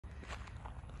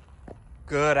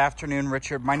Good afternoon,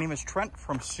 Richard. My name is Trent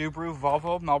from Subaru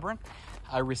Volvo Melbourne.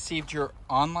 I received your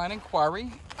online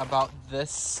inquiry about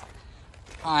this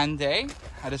Hyundai.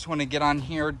 I just want to get on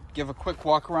here, give a quick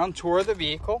walk around tour of the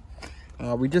vehicle.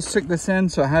 We just took this in,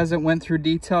 so it hasn't went through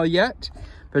detail yet.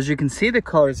 But as you can see, the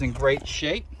car is in great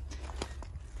shape.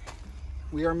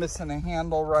 We are missing a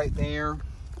handle right there.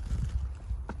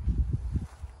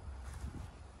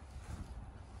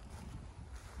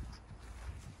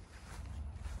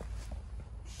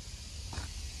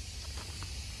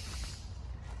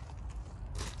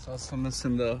 It's also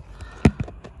missing the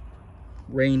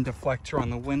rain deflector on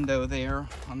the window there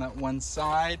on that one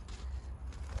side.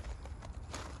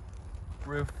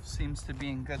 Roof seems to be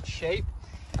in good shape.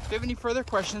 If you have any further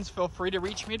questions, feel free to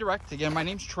reach me direct. Again, my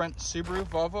name's Trent, Subaru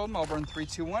Volvo Melbourne,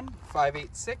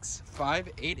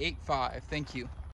 321-586-5885. Thank you.